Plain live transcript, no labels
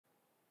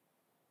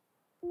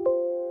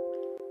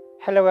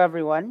Hello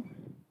everyone.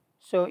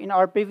 So in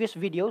our previous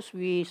videos,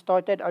 we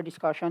started our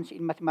discussions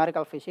in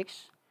mathematical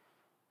physics,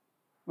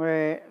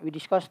 where we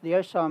discussed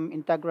there some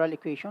integral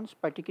equations,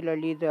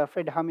 particularly the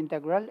Fredholm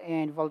integral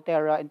and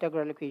Volterra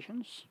integral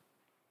equations.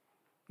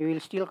 We will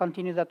still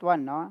continue that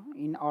one no,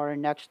 in our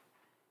next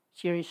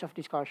series of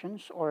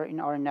discussions or in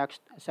our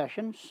next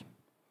sessions.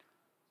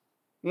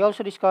 We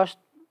also discussed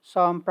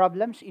some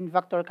problems in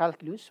vector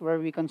calculus, where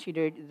we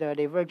considered the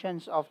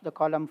divergence of the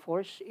Coulomb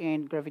force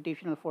and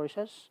gravitational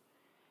forces.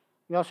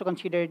 We also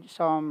considered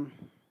some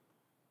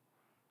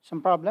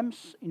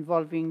problems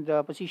involving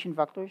the position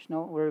vectors,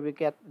 no, where we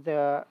get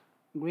the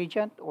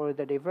gradient or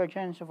the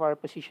divergence of our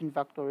position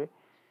vector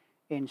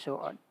and so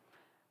on.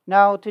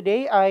 Now,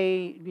 today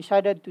I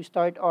decided to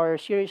start our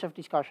series of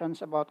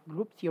discussions about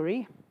group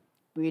theory,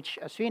 which,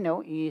 as we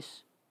know,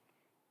 is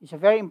a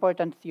very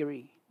important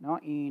theory, no,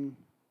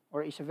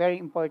 or is a very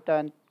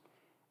important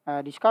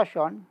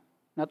discussion,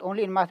 not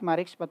only in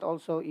mathematics but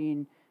also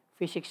in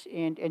physics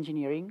and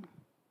engineering,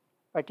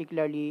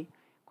 particularly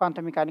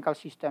quantum mechanical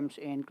systems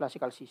and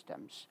classical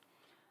systems.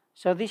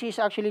 So this is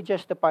actually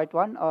just the part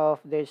one of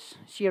this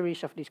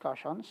series of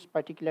discussions.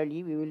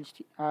 Particularly, we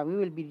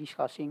will be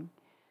discussing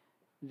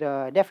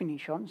the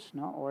definitions,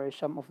 no, or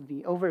some of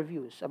the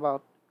overviews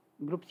about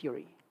group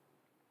theory.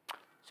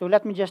 So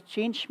let me just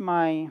change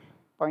my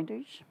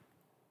pointers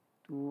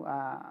to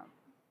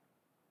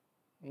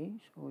okay.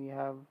 So we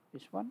have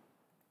this one.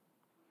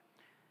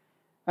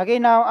 Okay,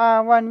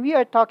 now when we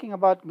are talking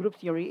about group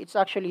theory, it's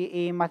actually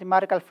a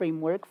mathematical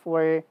framework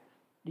for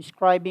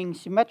describing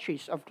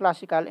symmetries of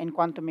classical and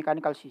quantum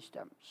mechanical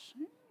systems.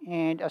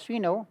 And as we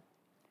know,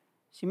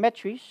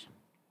 symmetries,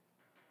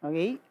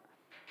 okay,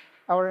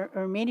 our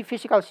many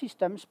physical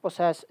systems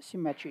possess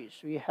symmetries.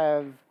 We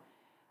have,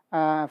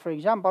 for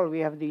example, we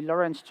have the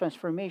Lorentz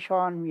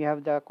transformation, we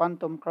have the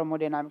quantum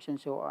chromodynamics, and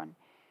so on.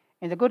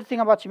 And the good thing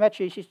about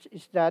symmetries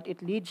is that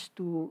it leads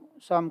to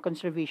some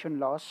conservation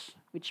laws,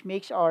 which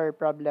makes our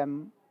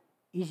problem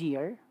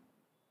easier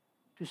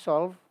to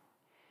solve.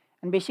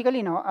 And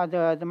basically,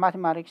 the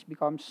mathematics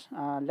becomes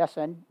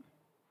lessened.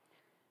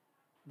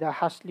 The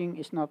hassling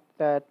is not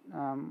that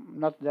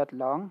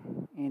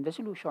long, and the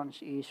solutions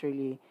is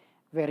really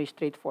very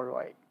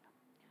straightforward.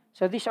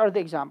 So these are the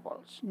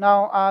examples.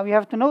 Now, we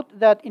have to note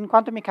that in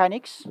quantum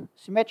mechanics,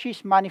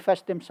 symmetries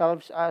manifest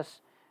themselves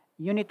as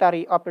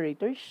unitary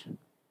operators,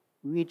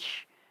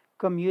 which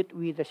commute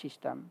with the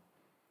system.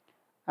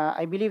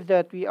 I believe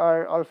that we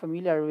are all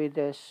familiar with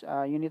this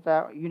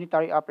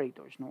unitary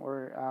operators, no?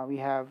 Or we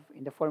have,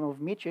 in the form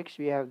of matrix,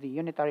 we have the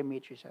unitary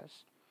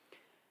matrices.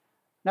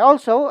 Now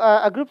also,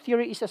 a group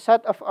theory is a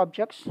set of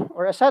objects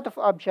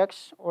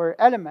or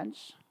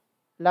elements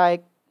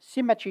like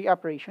symmetry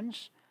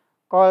operations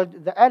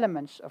called the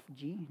elements of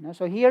G. Now,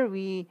 so here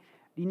we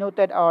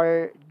denoted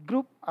our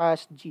group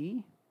as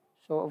G.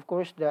 So of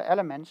course, the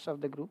elements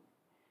of the group.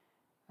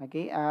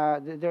 Okay,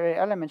 there are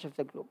elements of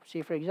the group.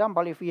 Say, for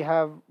example, if we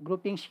have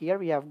groupings here,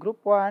 we have group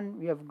 1,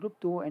 we have group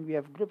 2, and we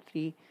have group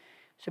 3.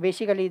 So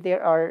basically,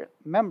 there are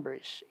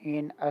members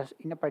in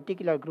a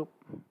particular group.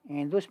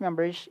 And those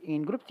members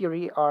in group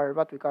theory are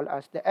what we call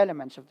as the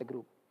elements of the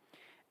group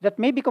that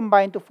may be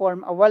combined to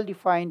form a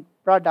well-defined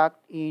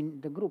product in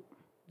the group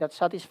that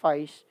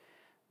satisfies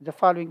the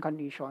following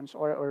conditions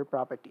or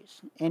properties.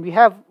 And we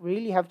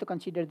really have to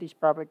consider these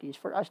properties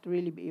for us to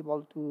really be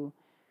able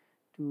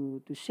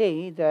to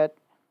say that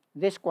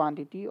this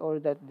quantity or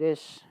that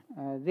this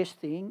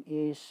thing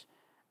is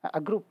a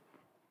group.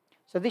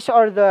 So these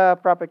are the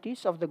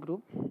properties of the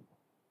group.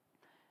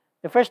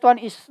 The first one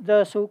is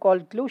the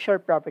so-called closure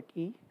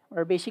property,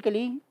 where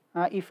basically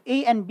if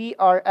A and B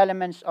are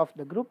elements of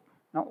the group,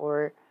 no,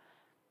 or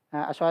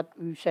as what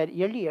we said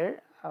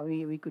earlier,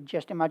 we could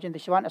just imagine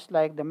this one as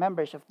like the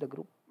members of the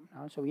group.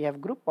 So we have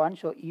group 1.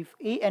 So if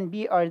A and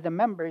B are the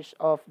members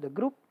of the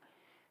group,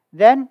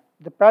 then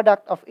the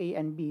product of A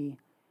and B,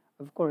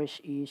 of course,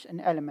 is an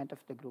element of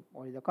the group,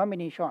 or the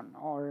combination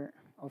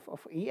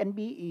of A and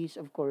B is,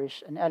 of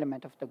course, an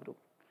element of the group.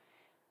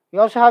 We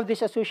also have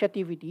this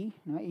associativity.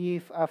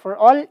 If for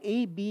all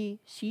A, B,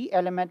 C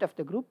element of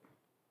the group,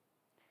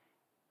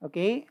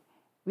 okay,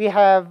 we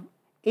have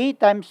A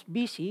times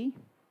BC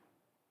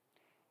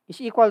is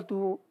equal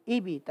to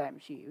AB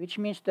times C, which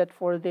means that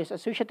for this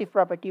associative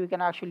property, we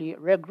can actually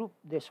regroup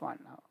this one.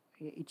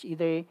 It's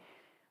either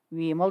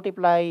we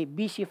multiply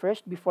BC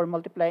first before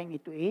multiplying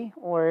it to A,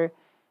 or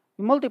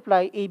we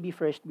multiply AB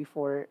first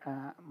before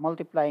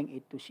multiplying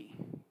it to C.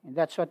 And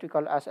that's what we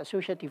call as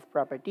associative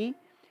property.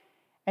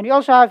 And we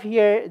also have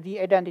here the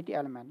identity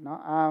element.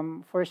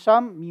 No? For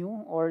some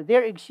mu, or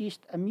there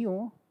exists a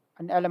mu,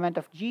 an element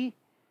of G,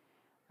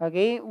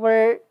 okay,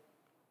 where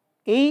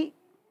A,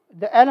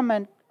 the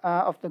element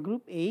of the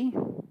group A,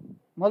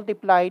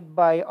 multiplied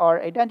by our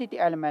identity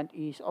element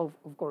is, of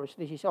course,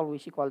 this is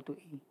always equal to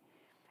A.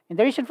 And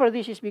the reason for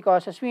this is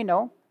because, as we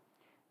know,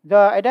 the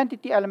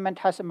identity element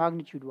has a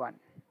magnitude 1.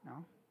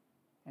 No?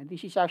 And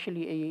this is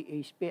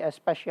actually a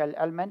special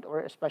element or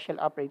a special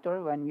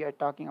operator when we are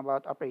talking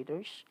about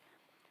operators,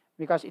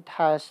 because it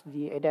has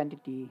the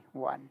identity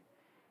 1.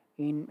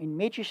 In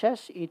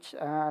matrices, it's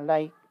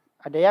like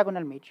a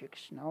diagonal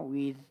matrix,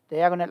 with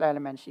diagonal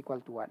elements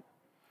equal to 1.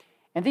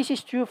 And this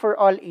is true for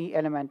all A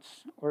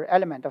elements or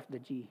element of the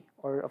G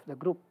or of the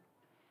group.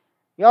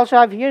 We also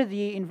have here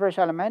the inverse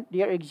element.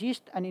 There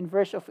exists an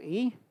inverse of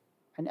A,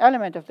 an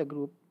element of the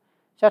group,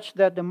 such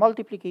that the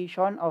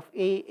multiplication of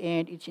A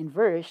and its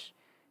inverse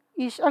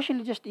is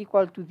actually just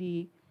equal to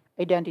the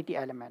identity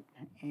element.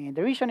 And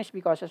the reason is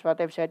because, as what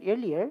I've said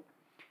earlier,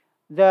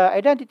 the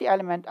identity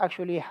element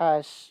actually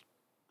has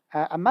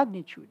a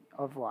magnitude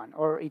of 1,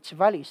 or its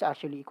value is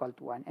actually equal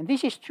to 1. And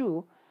this is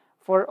true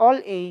for all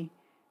A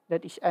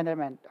that is an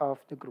element of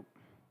the group.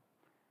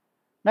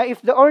 Now,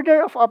 if the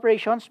order of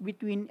operations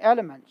between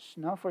elements,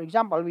 for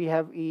example, we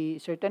have a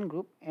certain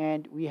group,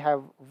 and we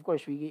have, of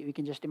course, we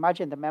can just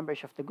imagine the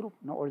members of the group,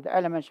 or the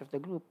elements of the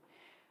group.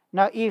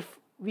 Now, if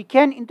we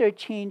can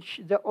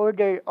interchange the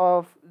order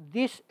of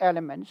these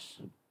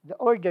elements, the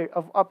order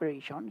of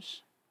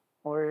operations,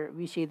 or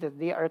we say that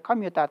they are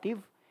commutative,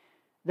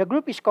 the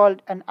group is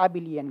called an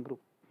abelian group.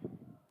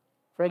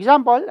 For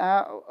example,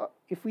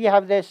 if we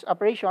have these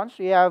operations,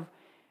 we have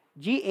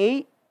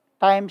GA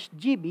times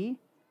GB.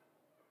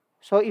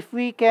 So if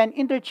we can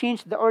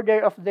interchange the order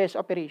of this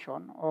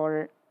operation,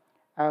 or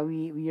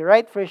we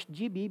write first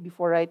GB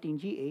before writing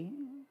GA,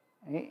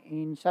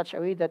 in such a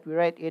way that we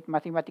write it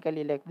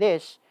mathematically like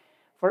this,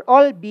 for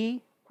all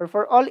B or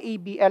for all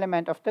AB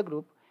element of the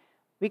group,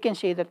 we can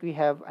say that we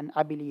have an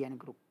abelian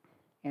group.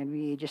 And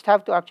we just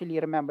have to actually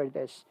remember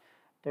this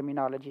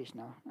terminologies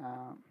now.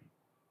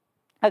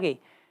 Okay.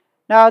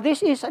 Now,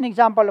 this is an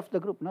example of the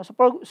group. Now,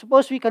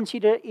 suppose we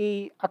consider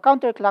a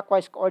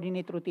counterclockwise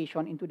coordinate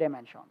rotation in 2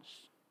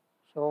 dimensions.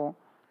 So,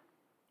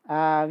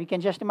 we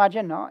can just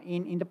imagine,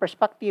 in the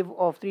perspective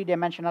of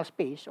 3-dimensional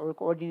space or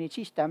coordinate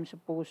system,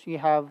 suppose we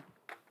have,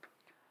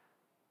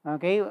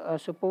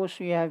 suppose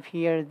we have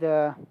here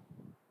the,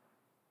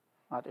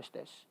 what is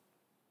this?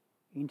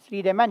 In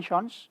 3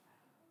 dimensions,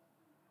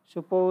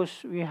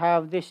 suppose we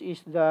have, this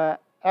is the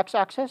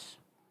x-axis,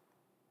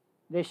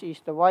 this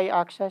is the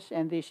y-axis,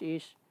 and this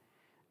is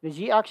the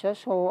z-axis.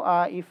 So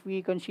if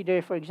we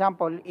consider, for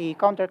example, a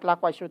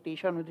counterclockwise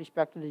rotation with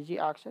respect to the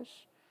z-axis,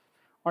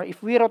 or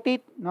if we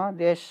rotate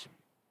this,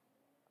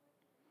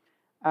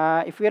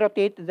 if we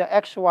rotate the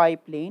xy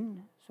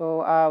plane,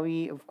 so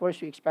we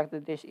expect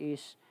that this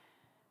is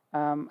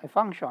a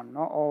function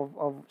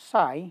of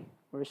psi,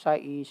 where psi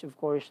is, of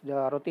course, the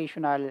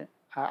rotational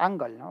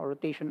angle, or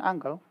rotation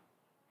angle,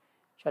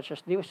 such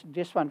as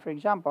this one, for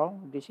example.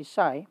 This is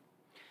psi.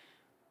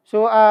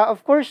 So,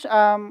 of course,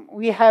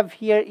 we have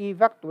here a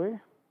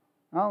vector,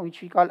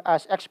 which we call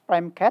as x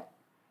prime ket,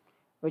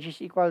 which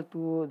is equal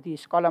to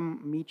this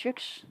column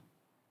matrix.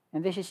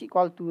 And this is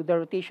equal to the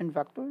rotation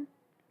vector,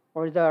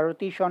 or the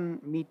rotation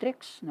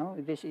matrix.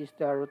 This is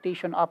the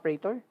rotation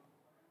operator.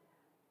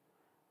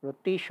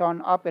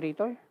 Rotation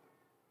operator.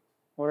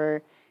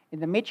 Or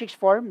in the matrix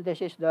form,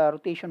 this is the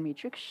rotation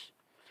matrix,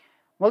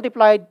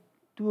 multiplied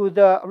to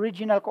the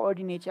original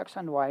coordinates x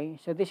and y.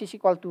 So this is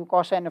equal to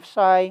cosine of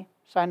psi,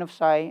 sine of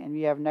psi, and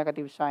we have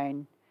negative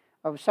sine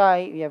of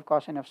psi, we have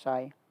cosine of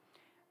psi,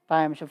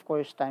 times, of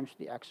course, times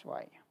the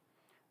xy.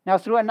 Now,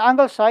 through an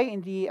angle psi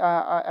in the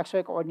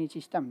xy coordinate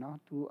system,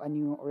 to a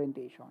new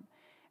orientation.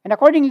 And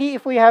accordingly,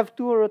 if we have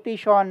 2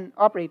 rotation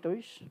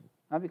operators,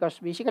 because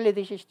basically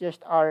this is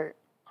just our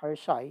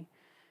psi.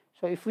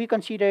 So if we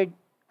consider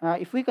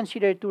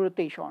 2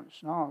 rotations,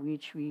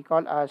 which we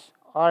call as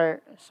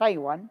r psi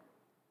 1,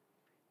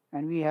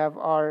 and we have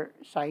r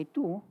psi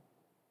 2.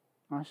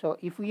 So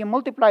if we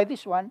multiply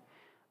this one,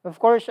 of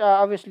course,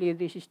 obviously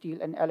this is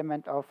still an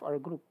element of our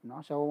group.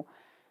 So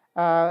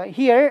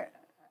here,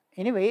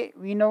 anyway,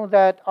 we know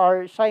that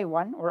r psi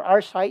 1 or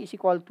r psi is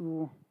equal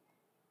to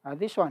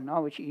this one,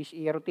 which is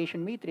a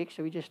rotation matrix.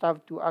 So we just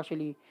have to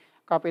actually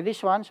copy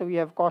this one. So we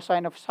have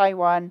cosine of psi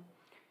 1,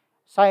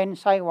 sine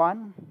psi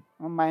 1,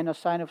 minus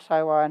sine of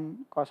psi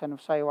 1, cosine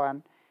of psi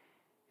 1.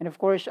 And of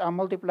course,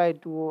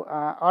 multiplied to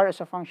r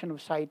as a function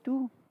of psi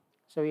 2.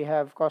 So we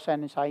have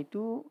cosine psi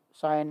 2,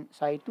 sine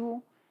psi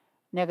 2,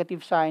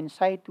 negative sine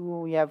psi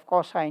 2, we have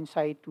cosine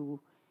psi 2.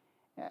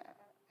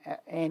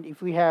 And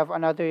if we have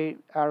another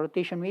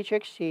rotation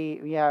matrix, say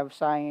we have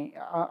sine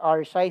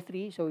r psi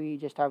 3, so we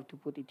just have to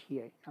put it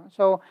here.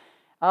 So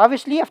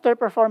obviously, after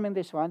performing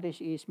this one, this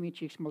is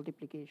matrix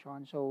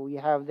multiplication. So we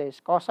have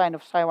this cosine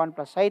of psi 1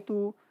 plus psi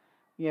 2,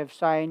 we have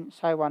sine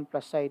psi 1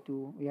 plus psi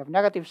 2, we have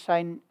negative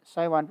sine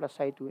psi 1 plus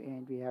psi 2,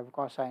 and we have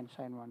cosine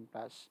sine 1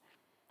 plus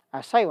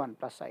psi 1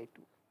 plus psi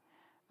 2.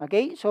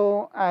 Okay,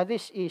 so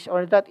this is,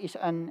 or that is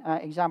an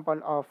example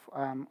of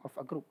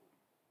a group.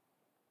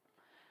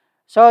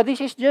 So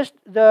this is just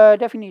the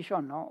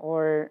definition,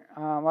 or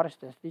what is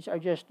this? These are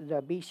just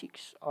the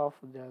basics of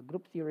the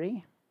group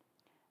theory.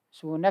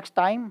 So next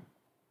time,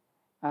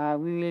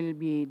 we will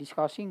be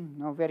discussing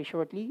very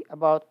shortly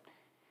about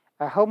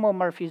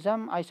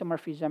homomorphism,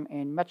 isomorphism,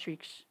 and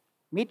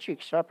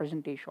matrix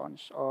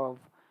representations of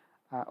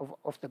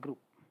the group.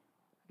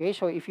 Okay,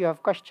 so if you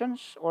have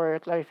questions or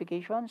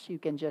clarifications, you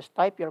can just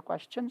type your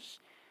questions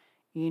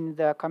in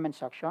the comment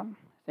section.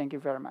 Thank you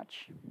very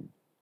much.